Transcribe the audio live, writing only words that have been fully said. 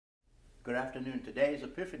Good afternoon. Today is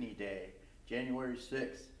Epiphany Day, January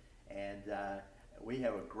 6th, and we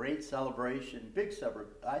have a great celebration,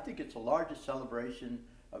 I think it's the largest celebration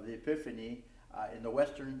of the Epiphany in the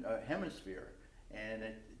Western Hemisphere, and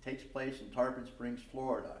it takes place in Tarpon Springs,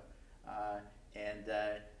 Florida.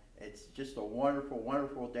 It's just a wonderful,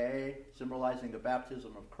 wonderful day, symbolizing the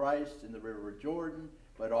baptism of Christ in the River Jordan,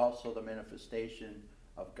 but also the manifestation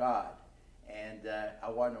of God. And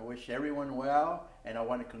I want to wish everyone well, and I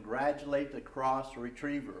want to congratulate the cross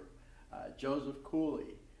retriever, Joseph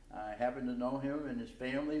Cooley. I happen to know him and his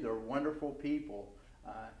family. They're wonderful people.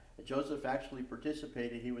 Joseph actually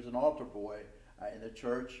participated. He was an altar boy in the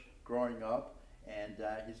church growing up, and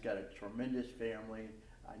he's got a tremendous family.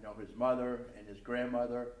 I know his mother and his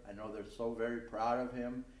grandmother. I know they're so very proud of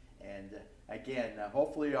him. And again,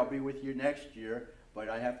 hopefully I'll be with you next year, but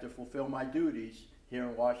I have to fulfill my duties here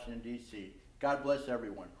in Washington, D.C. God bless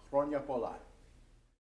everyone. Chronia Pola.